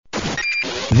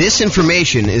This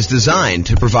information is designed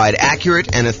to provide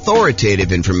accurate and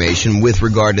authoritative information with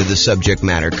regard to the subject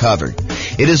matter covered.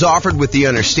 It is offered with the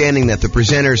understanding that the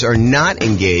presenters are not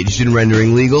engaged in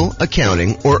rendering legal,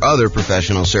 accounting, or other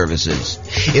professional services.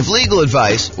 If legal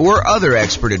advice or other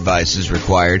expert advice is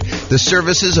required, the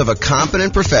services of a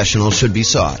competent professional should be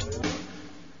sought.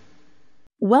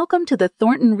 Welcome to the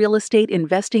Thornton Real Estate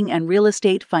Investing and Real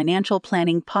Estate Financial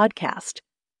Planning Podcast.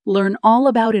 Learn all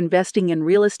about investing in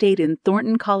real estate in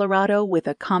Thornton, Colorado with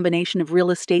a combination of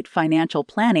real estate financial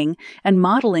planning and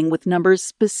modeling with numbers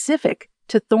specific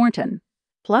to Thornton,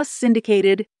 plus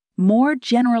syndicated, more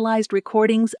generalized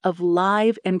recordings of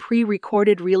live and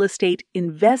pre-recorded real estate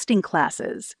investing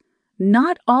classes,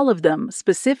 not all of them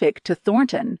specific to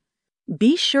Thornton.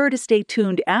 Be sure to stay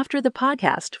tuned after the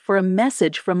podcast for a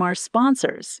message from our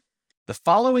sponsors. The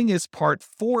following is part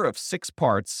 4 of 6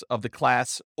 parts of the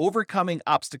class Overcoming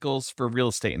Obstacles for Real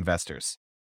Estate Investors.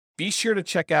 Be sure to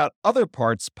check out other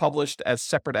parts published as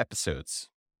separate episodes.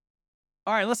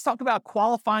 All right, let's talk about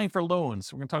qualifying for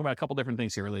loans. We're going to talk about a couple different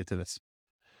things here related to this.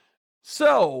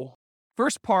 So,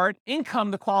 first part,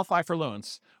 income to qualify for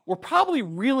loans. We're probably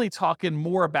really talking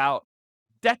more about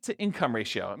debt to income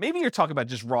ratio. Maybe you're talking about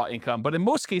just raw income, but in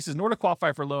most cases, in order to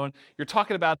qualify for a loan, you're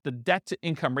talking about the debt to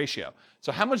income ratio.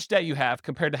 So how much debt you have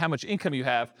compared to how much income you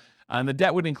have, and the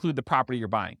debt would include the property you're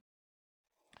buying.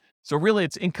 So really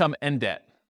it's income and debt.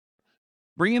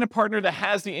 Bring in a partner that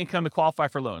has the income to qualify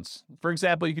for loans. For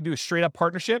example, you could do a straight up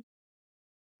partnership,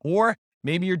 or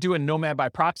maybe you're doing nomad by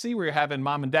proxy where you're having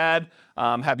mom and dad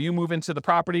have you move into the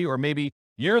property, or maybe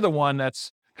you're the one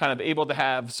that's kind of able to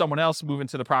have someone else move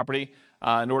into the property.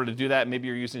 In order to do that, maybe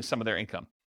you're using some of their income.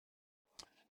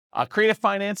 Creative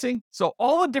financing. So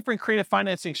all the different creative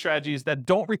financing strategies that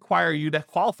don't require you to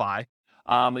qualify,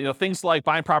 things like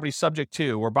buying properties subject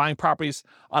to, or buying properties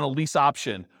on a lease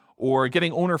option, or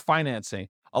getting owner financing.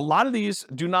 A lot of these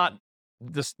do not,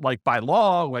 just like by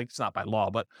law, like it's not by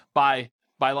law, but by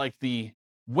like the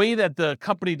way that the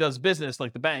company does business,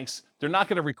 like the banks, they're not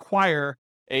going to require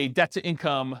a debt to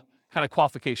income kind of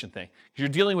qualification thing. You're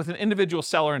dealing with an individual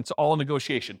seller and it's all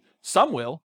negotiation. Some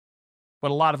will,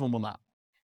 but a lot of them will not.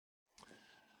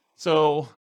 So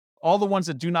all the ones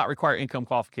that do not require income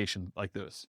qualification, like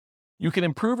those. You can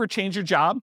improve or change your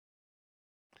job.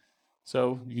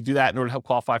 So you can do that in order to help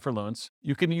qualify for loans.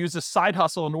 You can use a side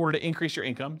hustle in order to increase your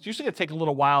income. It's usually going to take a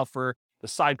little while for the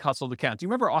side hustle to count. Do you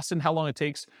remember, Austin, how long it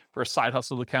takes for a side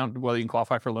hustle to count whether you can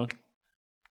qualify for a loan?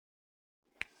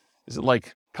 Is it like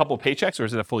a couple of paychecks, or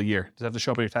is it a full year? Does it have to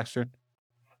show up on your tax return?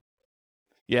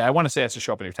 Yeah, I want to say it has to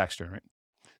show up on your tax return, right?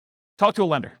 Talk to a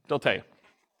lender. They'll tell you.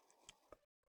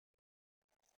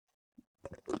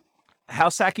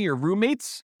 House hacking your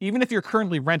roommates, even if you're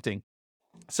currently renting.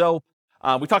 So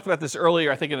we talked about this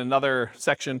earlier, I think in another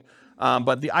section,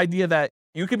 but the idea that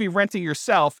you could be renting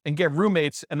yourself and get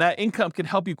roommates, and that income can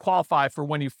help you qualify for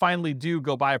when you finally do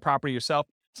go buy a property yourself.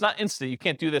 It's not instant. You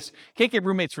can't do this. You can't get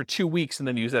roommates for 2 weeks and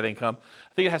then use that income.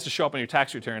 I think it has to show up on your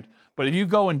tax return. But if you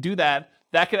go and do that,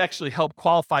 that could actually help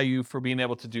qualify you for being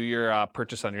able to do your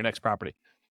purchase on your next property.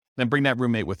 Then bring that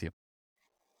roommate with you.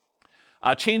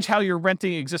 Change how you're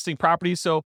renting existing properties.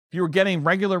 So if you were getting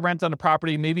regular rent on a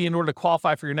property, maybe in order to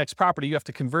qualify for your next property, you have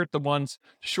to convert the ones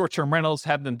to short-term rentals,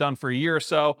 have them done for a year or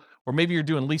so. Or maybe you're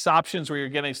doing lease options where you're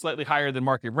getting slightly higher than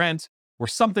market rent, or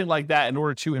something like that in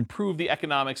order to improve the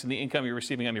economics and the income you're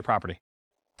receiving on your property.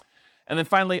 And then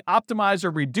finally, optimize or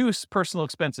reduce personal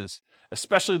expenses,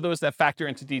 especially those that factor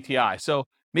into DTI. So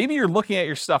maybe you're looking at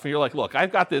your stuff and you're like, look,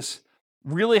 I've got this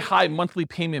really high monthly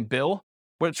payment bill,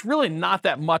 but it's really not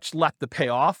that much left to pay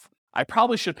off. I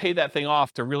probably should pay that thing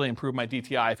off to really improve my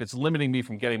DTI if it's limiting me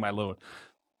from getting my loan.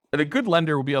 And a good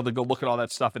lender will be able to go look at all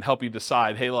that stuff and help you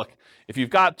decide, hey, look, if you've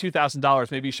got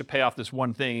 $2,000, maybe you should pay off this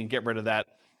one thing and get rid of that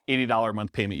 $80 a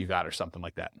month payment you got, or something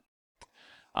like that.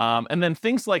 And then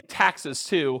things like taxes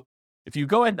too. If you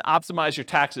go ahead and optimize your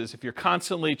taxes, if you're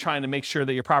constantly trying to make sure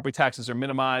that your property taxes are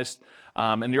minimized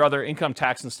and your other income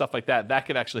tax and stuff like that, that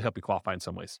could actually help you qualify in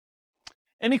some ways.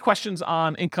 Any questions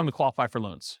on income to qualify for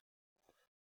loans?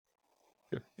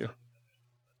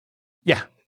 Yeah.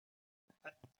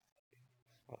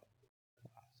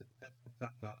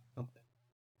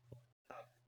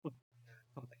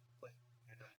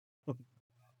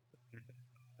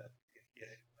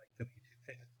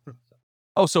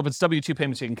 Oh, so if it's W-2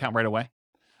 payments, you can count right away?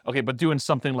 Okay, but doing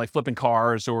something like flipping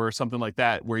cars or something like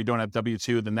that where you don't have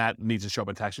W-2, then that needs to show up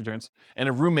on tax returns. And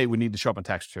a roommate would need to show up on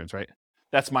tax returns, right?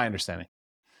 That's my understanding.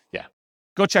 Yeah.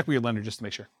 Go check with your lender just to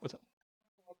make sure. What's up?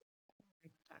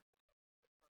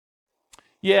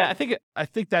 Yeah, I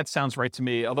think that sounds right to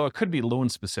me, although it could be loan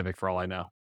specific for all I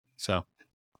know. So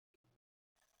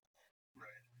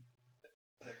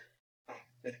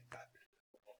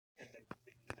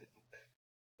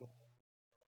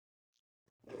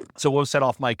So what was set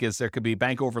off, Mike, is there could be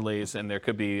bank overlays and there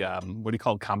could be, what do you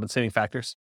call it, compensating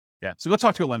factors? Yeah. So go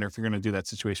talk to a lender if you're going to do that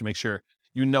situation. Make sure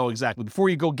you know exactly before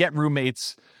you go get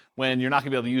roommates when you're not going to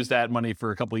be able to use that money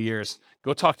for a couple of years.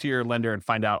 Go talk to your lender and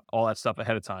find out all that stuff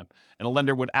ahead of time. And a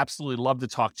lender would absolutely love to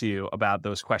talk to you about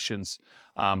those questions,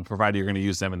 provided you're going to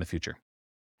use them in the future,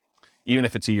 even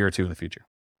if it's a year or two in the future.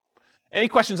 Any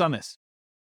questions on this?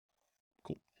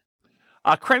 Cool.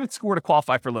 Credit score to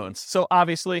qualify for loans. So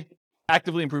obviously,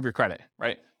 actively improve your credit,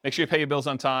 right? Make sure you pay your bills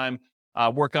on time.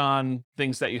 Work on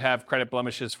things that you have credit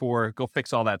blemishes for. Go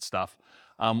fix all that stuff.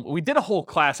 We did a whole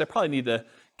class. I probably need to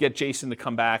get Jason to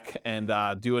come back and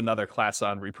do another class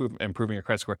on improving your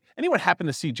credit score. Anyone happen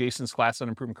to see Jason's class on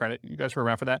improving credit? You guys were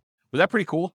around for that? Was that pretty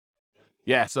cool?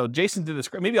 Yeah, so Jason did this.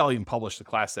 Maybe I'll even publish the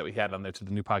class that we had on there to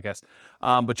the new podcast.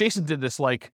 But Jason did this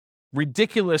like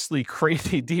ridiculously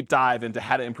crazy deep dive into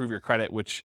how to improve your credit,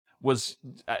 which was,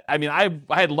 I mean, I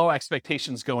had low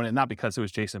expectations going in, not because it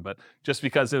was Jason, but just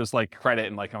because it was like credit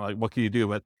and like, I'm like, what can you do?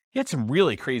 But he had some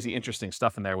really crazy, interesting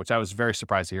stuff in there, which I was very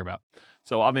surprised to hear about.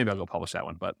 So maybe I'll go publish that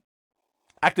one. But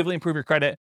actively improve your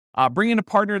credit. Bring in a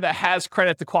partner that has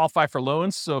credit to qualify for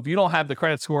loans. So if you don't have the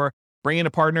credit score, bring in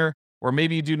a partner, or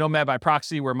maybe you do Nomad by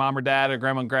proxy where mom or dad or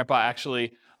grandma and grandpa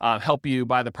actually help you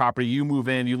buy the property. You move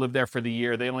in, you live there for the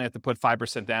year. They only have to put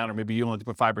 5% down, or maybe you only have to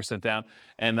put 5% down,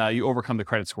 and you overcome the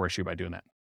credit score issue by doing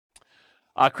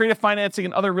that. Creative financing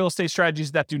and other real estate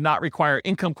strategies that do not require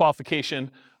income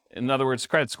qualification. In other words,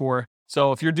 credit score.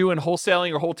 So if you're doing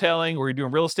wholesaling or wholetailing, or you're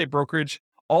doing real estate brokerage,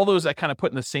 all those I kind of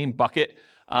put in the same bucket.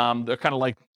 They're kind of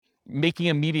like making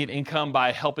immediate income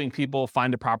by helping people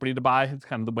find a property to buy. It's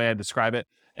kind of the way I describe it.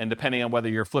 And depending on whether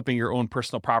you're flipping your own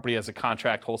personal property as a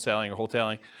contract, wholesaling or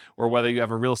wholetailing, or whether you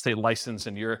have a real estate license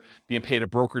and you're being paid a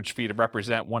brokerage fee to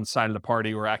represent one side of the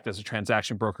party or act as a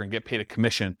transaction broker and get paid a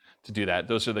commission to do that.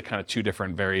 Those are the kind of two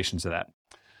different variations of that.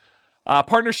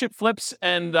 Partnership flips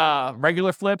and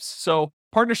regular flips. So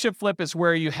partnership flip is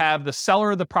where you have the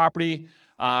seller of the property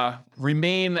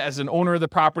remain as an owner of the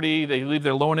property. They leave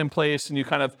their loan in place and you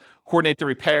kind of coordinate the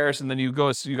repairs, and then you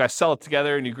guys sell it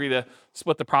together and you agree to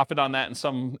split the profit on that in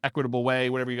some equitable way,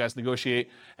 whatever you guys negotiate.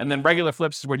 And then regular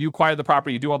flips is where you acquire the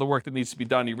property, you do all the work that needs to be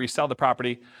done, you resell the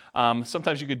property.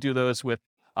 Sometimes you could do those with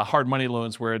hard money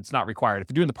loans where it's not required. If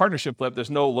you're doing the partnership flip,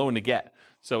 there's no loan to get.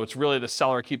 So it's really the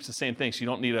seller keeps the same thing, so you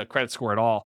don't need a credit score at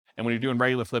all. And when you're doing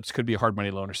regular flips, it could be a hard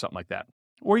money loan or something like that.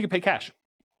 Or you can pay cash.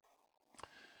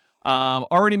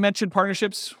 Already mentioned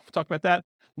partnerships. We'll talk about that.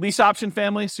 Lease option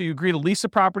family. So you agree to lease a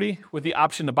property with the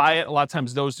option to buy it. A lot of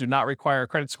times those do not require a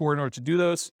credit score in order to do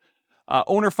those.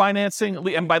 Owner financing.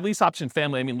 And by lease option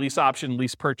family, I mean lease option,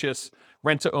 lease purchase,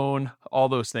 rent to own, all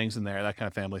those things in there, that kind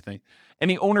of family thing.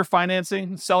 Any owner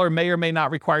financing, seller may or may not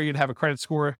require you to have a credit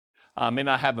score, may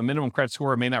not have a minimum credit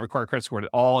score, may not require a credit score at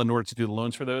all in order to do the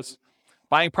loans for those.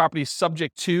 Buying properties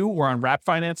subject to or on wrap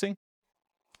financing.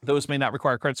 Those may not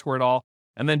require a credit score at all.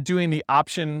 And then doing the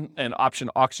option and option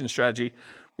auction strategy,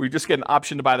 where you just get an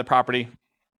option to buy the property,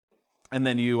 and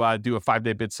then you do a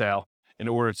 5-day bid sale in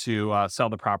order to sell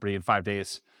the property in 5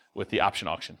 days with the option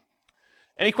auction.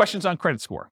 Any questions on credit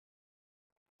score?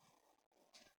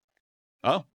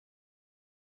 Oh.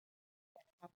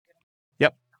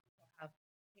 Yep.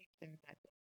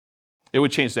 It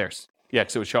would change theirs. Yeah,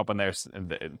 because it would show up on theirs.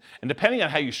 And depending on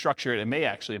how you structure it, it may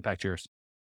actually impact yours.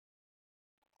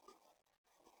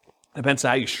 Depends on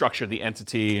how you structure the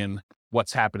entity and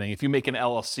what's happening. If you make an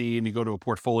LLC and you go to a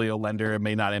portfolio lender, it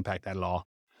may not impact that at all.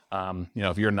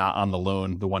 If you're not on the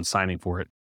loan, the one signing for it.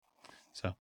 So,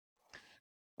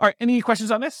 all right, any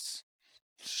questions on this?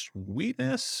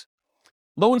 Sweetness.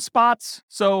 Loan spots.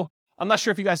 So I'm not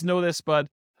sure if you guys know this, but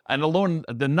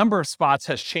the number of spots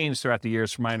has changed throughout the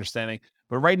years from my understanding.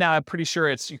 But right now, I'm pretty sure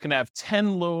you can have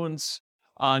 10 loans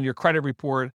on your credit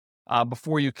report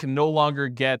before you can no longer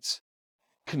get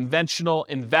conventional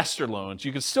investor loans.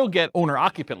 You can still get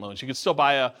owner-occupant loans. You can still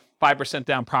buy a 5%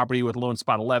 down property with loan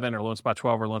spot 11 or loan spot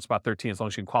 12 or loan spot 13 as long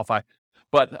as you can qualify.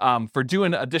 But for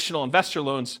doing additional investor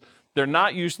loans, they're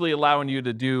not usually allowing you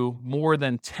to do more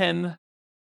than 10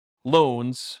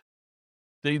 loans.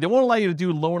 They won't allow you to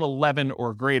do loan 11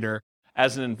 or greater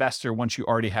as an investor once you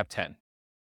already have 10.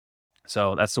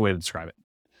 So that's the way to describe it.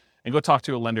 And go talk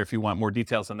to a lender if you want more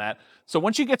details on that. So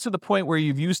once you get to the point where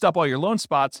you've used up all your loan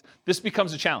spots, this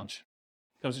becomes a challenge.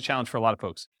 It becomes a challenge for a lot of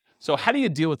folks. So how do you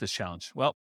deal with this challenge?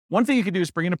 Well, one thing you can do is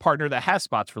bring in a partner that has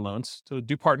spots for loans. So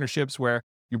do partnerships where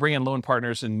you bring in loan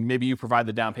partners and maybe you provide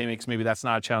the down payment because maybe that's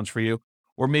not a challenge for you.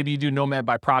 Or maybe you do Nomad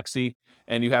by proxy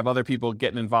and you have other people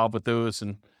getting involved with those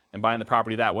and buying the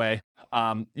property that way.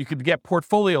 You could get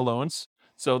portfolio loans.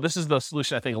 So this is the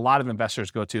solution I think a lot of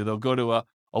investors go to. They'll go to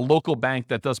a a local bank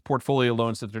that does portfolio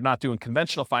loans, that they're not doing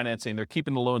conventional financing. They're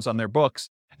keeping the loans on their books,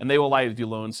 and they will allow you to do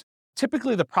loans.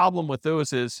 Typically, the problem with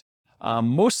those is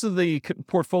most of the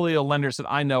portfolio lenders that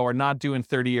I know are not doing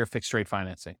 30-year fixed rate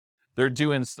financing. They're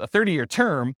doing a 30-year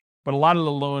term, but a lot of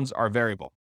the loans are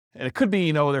variable. And it could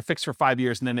be, they're fixed for 5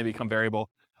 years and then they become variable.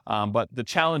 But the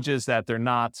challenge is that they're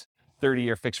not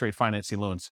 30-year fixed rate financing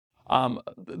loans.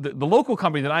 The local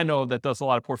company that I know that does a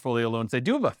lot of portfolio loans, they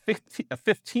do have a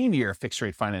 15-year fixed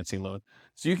rate financing loan.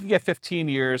 So you can get 15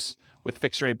 years with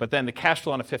fixed rate, but then the cash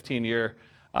flow on a 15-year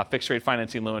fixed rate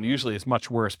financing loan usually is much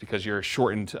worse because your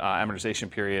shortened amortization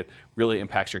period really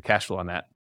impacts your cash flow on that.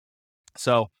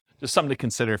 So just something to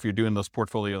consider if you're doing those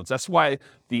portfolio loans. That's why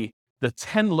the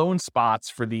 10 loan spots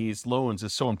for these loans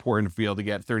is so important to be able to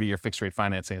get 30-year fixed rate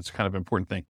financing. It's kind of an important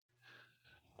thing.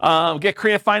 Get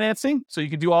creative financing. So you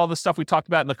can do all the stuff we talked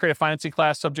about in the creative financing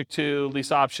class, subject to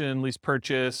lease option, lease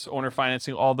purchase, owner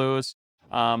financing, all those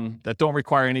that don't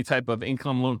require any type of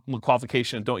income loan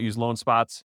qualification and don't use loan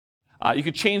spots. You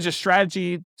could change the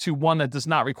strategy to one that does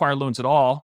not require loans at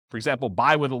all. For example,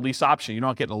 buy with a lease option. You're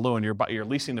not getting a loan. You're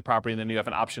leasing the property, and then you have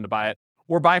an option to buy it.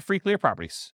 Or buy free clear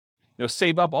properties.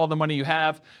 Save up all the money you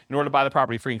have in order to buy the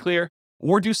property free and clear.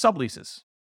 Or do subleases.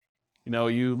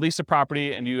 You lease a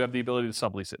property, and you have the ability to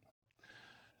sublease it.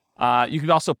 You can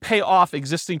also pay off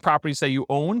existing properties that you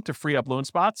own to free up loan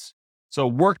spots. So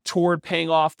work toward paying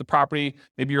off the property,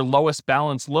 maybe your lowest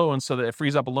balance loan, so that it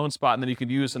frees up a loan spot, and then you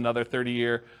could use another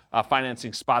 30-year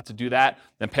financing spot to do that,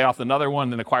 then pay off another one,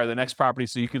 then acquire the next property.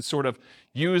 So you can sort of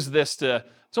use this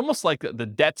it's almost like the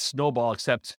debt snowball,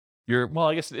 except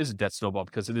I guess it is a debt snowball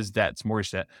because it is debt, it's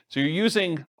mortgage debt. So you're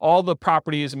using all the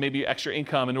properties and maybe extra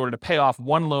income in order to pay off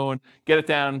one loan, get it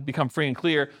down, become free and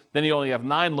clear. Then you only have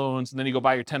 9 loans, and then you go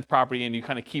buy your 10th property, and you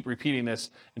kind of keep repeating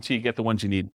this until you get the ones you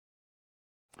need.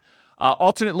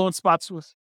 Alternate loan spots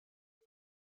with.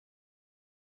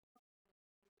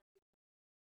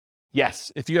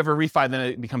 Yes, if you have a refi, then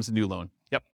it becomes a new loan.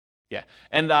 Yep. Yeah.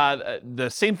 And the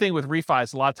same thing with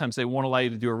refis. A lot of times they won't allow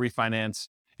you to do a refinance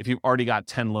if you've already got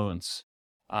 10 loans.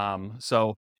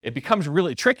 So it becomes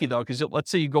really tricky though, because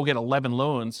let's say you go get 11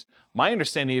 loans. My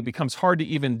understanding, it becomes hard to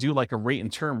even do like a rate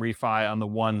and term refi on the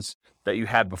ones that you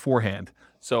had beforehand.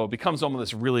 So it becomes almost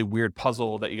this really weird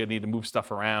puzzle that you need to move stuff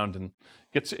around, and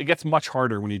it gets much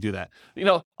harder when you do that.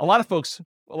 A lot of folks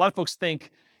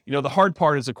think, the hard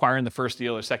part is acquiring the first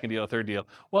deal or second deal or third deal.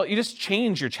 Well, you just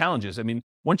change your challenges. I mean,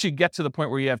 once you get to the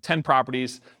point where you have 10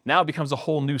 properties, now it becomes a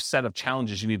whole new set of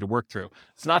challenges you need to work through.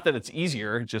 It's not that it's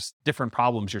easier, just different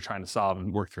problems you're trying to solve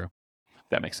and work through. If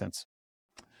that makes sense.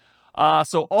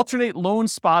 So alternate loan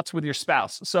spots with your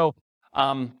spouse. So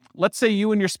let's say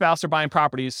you and your spouse are buying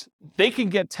properties. They can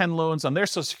get 10 loans on their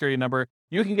Social Security number.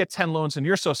 You can get 10 loans on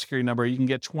your Social Security number. You can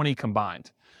get 20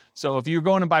 combined. So if you're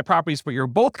going to buy properties, but you're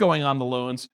both going on the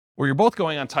loans, or you're both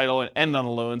going on title and end on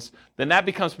the loans, then that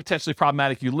becomes potentially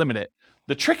problematic. You limit it.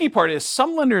 The tricky part is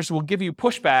some lenders will give you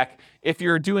pushback if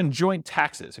you're doing joint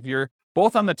taxes. If you're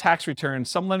both on the tax return,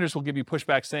 some lenders will give you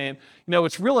pushback saying,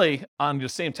 it's really on the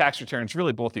same tax return. It's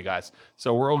really both you guys.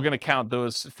 So we're all going to count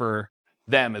those for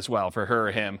them as well, for her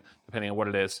or him, depending on what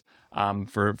it is,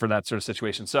 for that sort of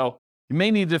situation. So you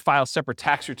may need to file separate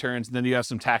tax returns, and then you have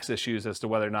some tax issues as to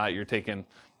whether or not you're taking,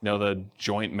 the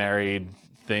joint married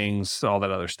things, all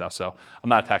that other stuff. So I'm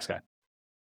not a tax guy.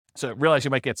 So realize you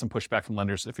might get some pushback from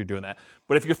lenders if you're doing that.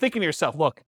 But if you're thinking to yourself,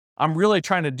 look, I'm really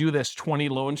trying to do this 20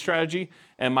 loan strategy,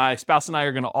 and my spouse and I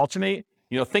are going to alternate,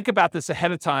 think about this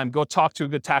ahead of time. Go talk to a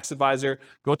good tax advisor,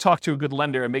 go talk to a good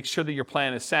lender, and make sure that your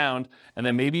plan is sound. And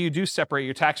then maybe you do separate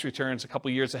your tax returns a couple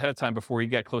of years ahead of time before you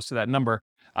get close to that number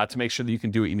to make sure that you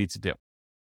can do what you need to do.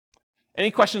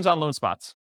 Any questions on loan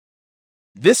spots?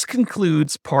 This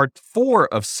concludes part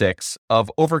 4 of 6 of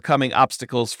Overcoming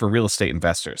Obstacles for Real Estate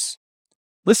Investors.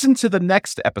 Listen to the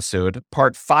next episode,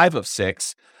 part 5 of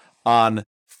 6, on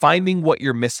finding what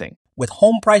you're missing. With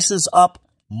home prices up,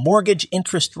 mortgage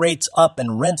interest rates up,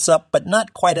 and rents up, but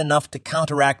not quite enough to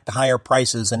counteract the higher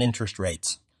prices and interest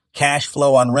rates. Cash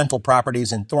flow on rental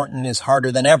properties in Thornton is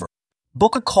harder than ever.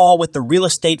 Book a call with the Real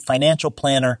Estate Financial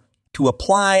Planner to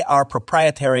apply our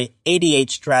proprietary 88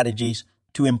 strategies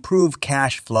to improve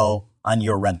cash flow on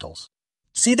your rentals.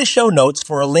 See the show notes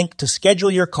for a link to schedule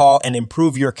your call and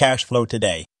improve your cash flow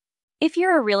today. If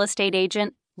you're a real estate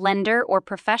agent, lender, or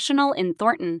professional in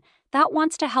Thornton that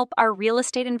wants to help our real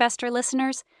estate investor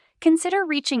listeners, consider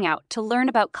reaching out to learn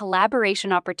about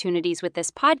collaboration opportunities with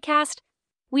this podcast.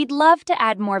 We'd love to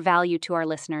add more value to our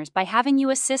listeners by having you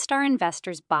assist our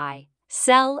investors buy,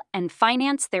 sell, and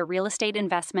finance their real estate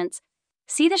investments.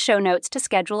 See the show notes to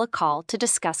schedule a call to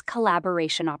discuss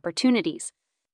collaboration opportunities.